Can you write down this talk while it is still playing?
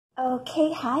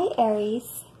Okay, hi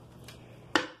Aries.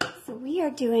 So we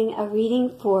are doing a reading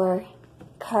for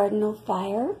Cardinal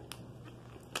Fire.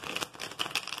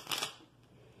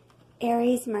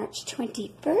 Aries, March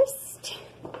 21st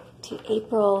to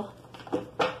April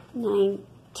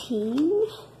 19.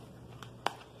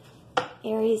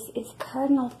 Aries is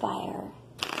Cardinal Fire.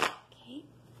 Okay.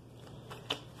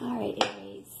 All right,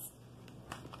 Aries.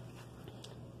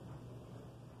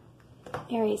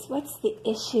 Aries, what's the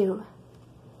issue?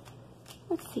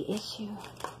 What's the issue?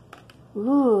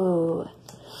 Ooh.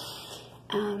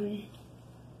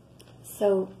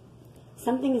 So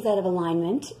something is out of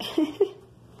alignment.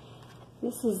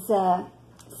 This is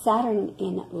Saturn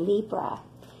in Libra.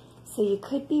 So you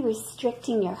could be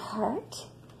restricting your heart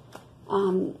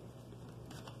from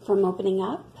opening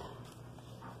up.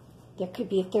 There could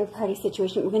be a third-party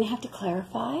situation. We're going to have to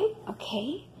clarify,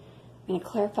 okay? I'm going to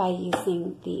clarify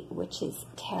using the Witch's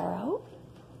Tarot.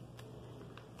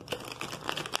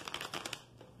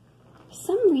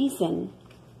 For some reason,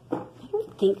 I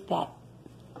don't think that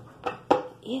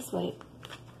is what it...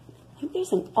 I think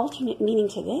there's an alternate meaning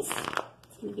to this.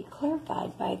 It's going to be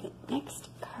clarified by the next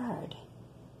card.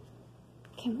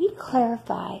 Can we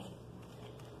clarify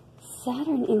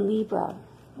Saturn in Libra?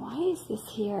 Why is this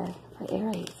here for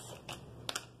Aries?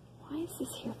 Why is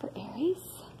this here for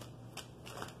Aries?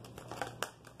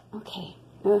 Okay.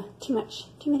 Too much.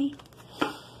 Too many.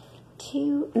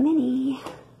 Too many.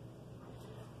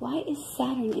 Why is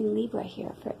Saturn in Libra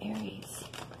here for Aries?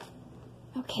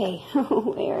 Okay.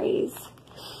 Oh, Aries.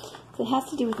 So it has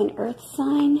to do with an earth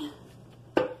sign.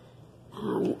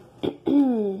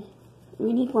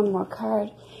 We need one more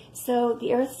card. So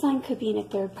the earth sign could be in a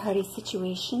third-party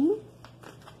situation.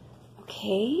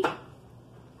 Okay.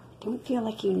 Don't feel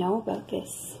like you know about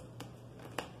this.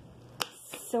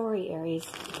 Sorry, Aries.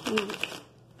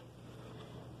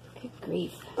 Good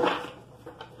grief.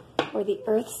 Or the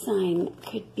earth sign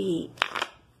could be...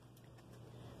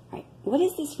 All right. What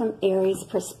is this from Aries'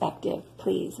 perspective,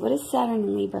 please? What is Saturn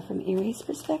in Libra from Aries'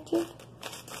 perspective?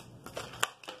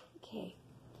 Okay.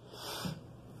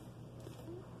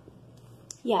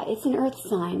 Yeah, it's an earth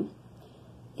sign.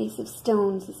 Ace of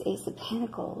Stones is Ace of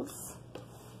Pentacles.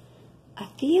 I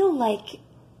feel like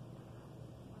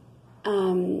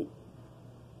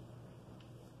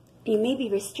you may be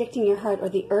restricting your heart, or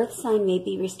the earth sign may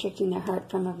be restricting their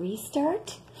heart from a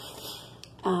restart.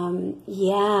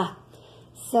 Yeah.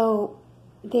 So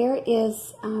there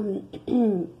is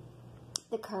the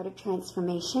card of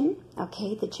transformation,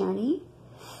 okay, the journey.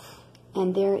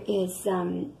 And there is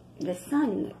the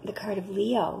sun, the card of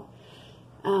Leo.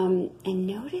 And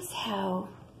notice how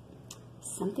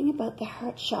something about the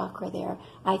heart chakra there.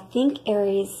 I think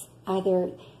Aries,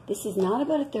 either, this is not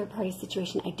about a third-party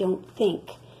situation, I don't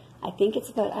think. I think it's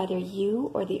about either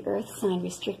you or the earth sign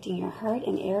restricting your heart.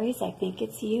 And Aries, I think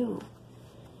it's you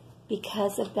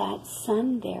because of that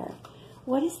sun there.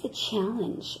 What is the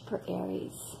challenge for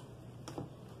Aries?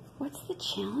 What's the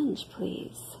challenge,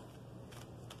 please?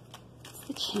 What's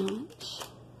the challenge?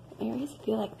 Aries, I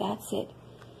feel like that's it.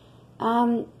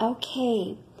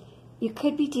 Okay. You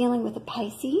could be dealing with a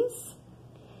Pisces.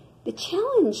 The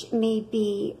challenge may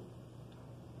be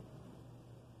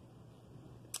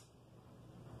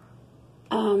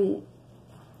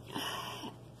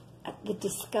the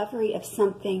discovery of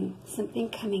something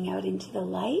coming out into the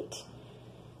light.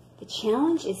 The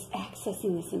challenge is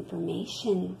accessing this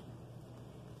information.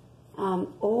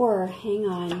 Or, hang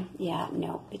on, yeah,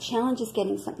 no. The challenge is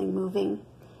getting something moving,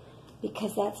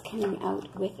 because that's coming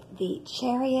out with the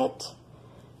Chariot.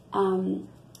 And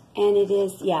it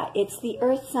is, yeah, it's the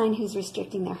earth sign who's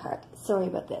restricting their heart. Sorry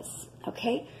about this,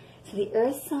 okay? So the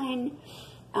earth sign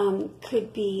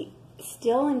could be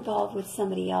still involved with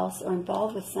somebody else or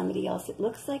involved with somebody else. It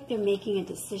looks like they're making a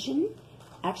decision.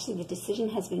 Actually, the decision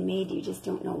has been made. You just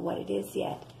don't know what it is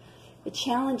yet. The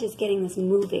challenge is getting this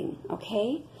moving,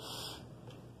 okay?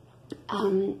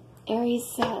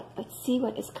 Aries, let's see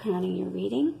what is crowning your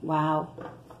reading. Wow.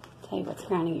 I'll tell you what's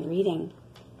crowning your reading.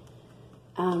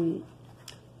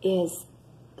 Is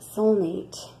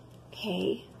soulmate,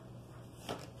 okay?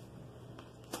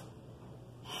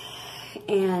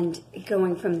 And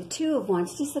going from the Two of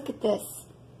Wands, just look at this,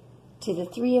 to the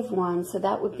Three of Wands. So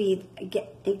that would be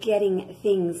getting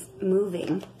things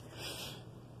moving,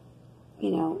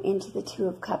 you know, into the Two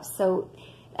of Cups. So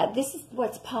this is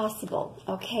what's possible,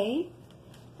 okay?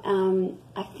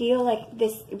 I feel like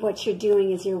this, what you're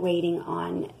doing is you're waiting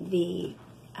on the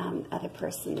other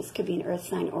person. This could be an earth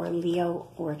sign or a Leo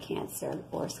or a Cancer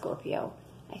or a Scorpio,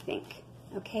 I think,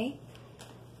 okay?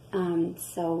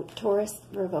 So Taurus,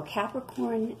 Virgo,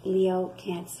 Capricorn, Leo,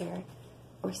 Cancer,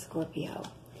 or Scorpio.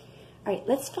 All right,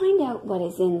 let's find out what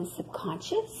is in the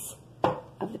subconscious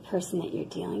of the person that you're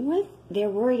dealing with. They're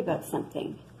worried about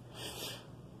something.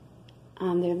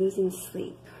 They're losing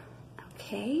sleep.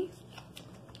 Okay?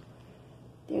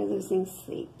 They're losing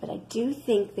sleep. But I do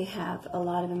think they have a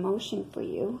lot of emotion for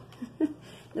you.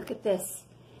 Look at this.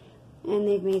 And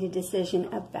they've made a decision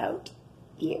about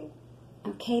you.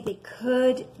 Okay? They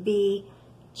could be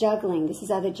juggling. This is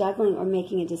either juggling or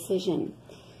making a decision.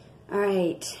 All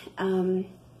right.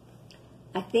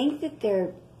 I think that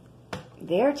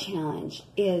their challenge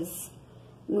is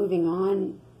moving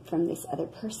on from this other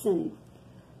person.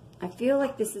 I feel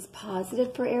like this is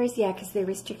positive for Aries. Yeah, because they're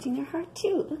restricting their heart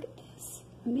too. Look at this.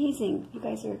 Amazing. You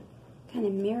guys are kind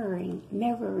of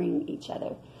mirroring each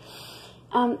other.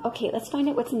 Okay, let's find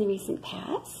out what's in the recent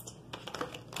past.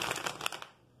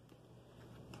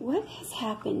 What has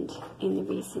happened in the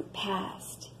recent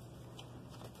past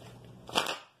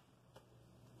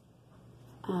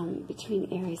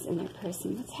between Aries and their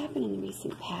person? What's happened in the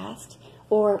recent past?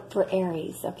 Or for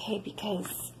Aries, okay?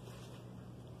 Because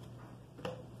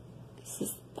this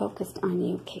is focused on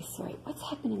you. Okay, sorry. What's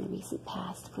happened in the recent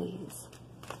past, please?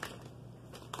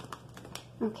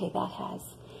 Okay, that has.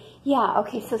 Yeah,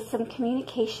 okay, so some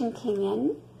communication came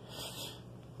in.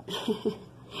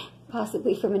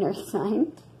 Possibly from an earth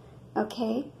sign.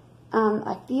 Okay?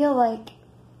 I feel like,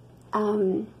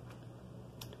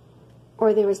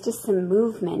 or there was just some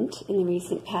movement in the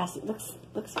recent past. It looks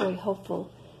very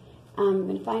hopeful. I'm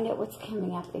going to find out what's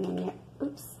coming up in the near,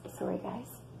 oops, sorry guys.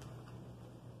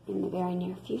 In the very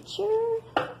near future.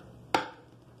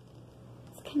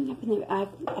 It's coming up in the,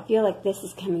 I feel like this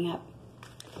is coming up.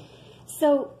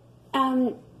 So,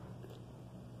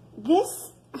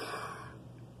 this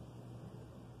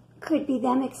could be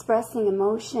them expressing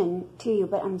emotion to you,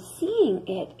 but I'm seeing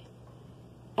it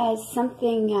as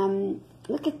something,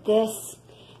 look at this.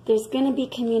 There's going to be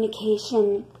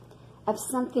communication of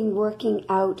something working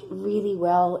out really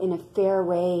well in a fair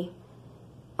way.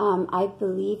 I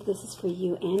believe this is for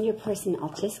you and your person.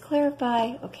 I'll just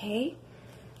clarify, okay?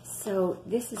 So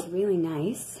this is really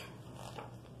nice.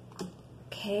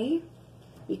 Okay?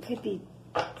 You could be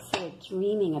sort of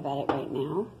dreaming about it right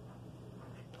now.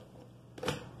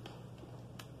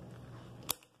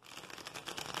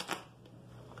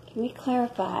 Can we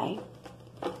clarify?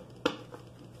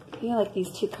 I feel like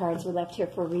these two cards were left here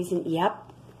for a reason.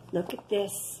 Yep. Look at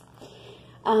this.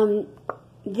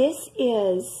 This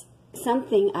is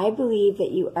something I believe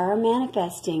that you are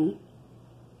manifesting.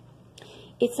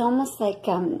 It's almost like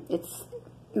it's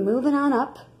moving on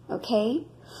up, okay?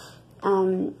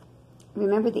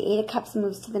 Remember, the Eight of Cups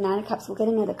moves to the Nine of Cups. We'll get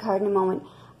another card in a moment.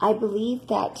 I believe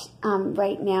that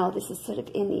right now this is sort of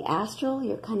in the astral.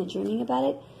 You're kind of dreaming about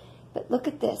it. But look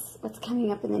at this. What's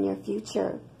coming up in the near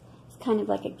future? It's kind of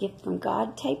like a gift from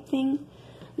God type thing.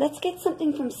 Let's get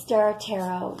something from Star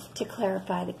Tarot to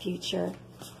clarify the future.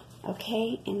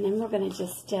 Okay? And then we're going to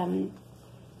just end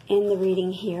the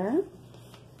reading here.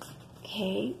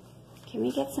 Okay? Can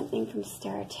we get something from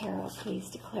Star Tarot, please,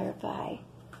 to clarify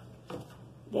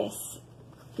this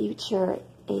future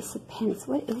Ace of Pentacles?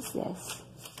 What is this?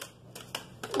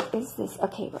 What is this?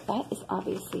 Okay, well, that is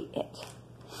obviously it.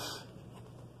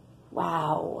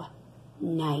 Wow.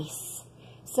 Nice.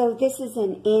 So this is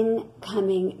an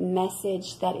incoming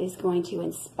message that is going to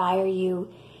inspire you.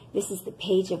 This is the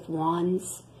Page of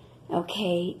Wands.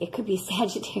 Okay, it could be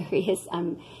Sagittarius.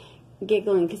 I'm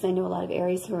giggling because I know a lot of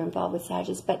Aries who are involved with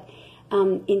Sagittarius. But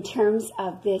in terms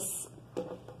of this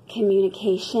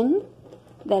communication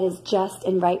that is just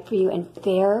and right for you and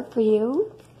fair for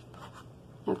you,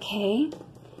 okay,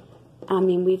 I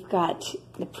mean, we've got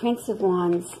the Prince of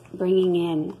Wands bringing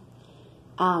in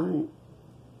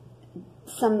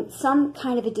some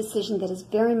kind of a decision that is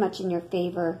very much in your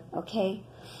favor, okay?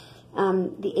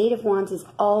 The Eight of Wands is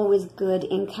always good,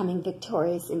 incoming,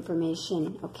 victorious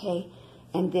information, okay?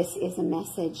 And this is a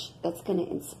message that's going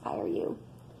to inspire you.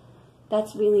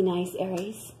 That's really nice,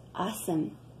 Aries.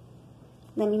 Awesome.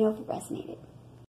 Let me know if it resonated.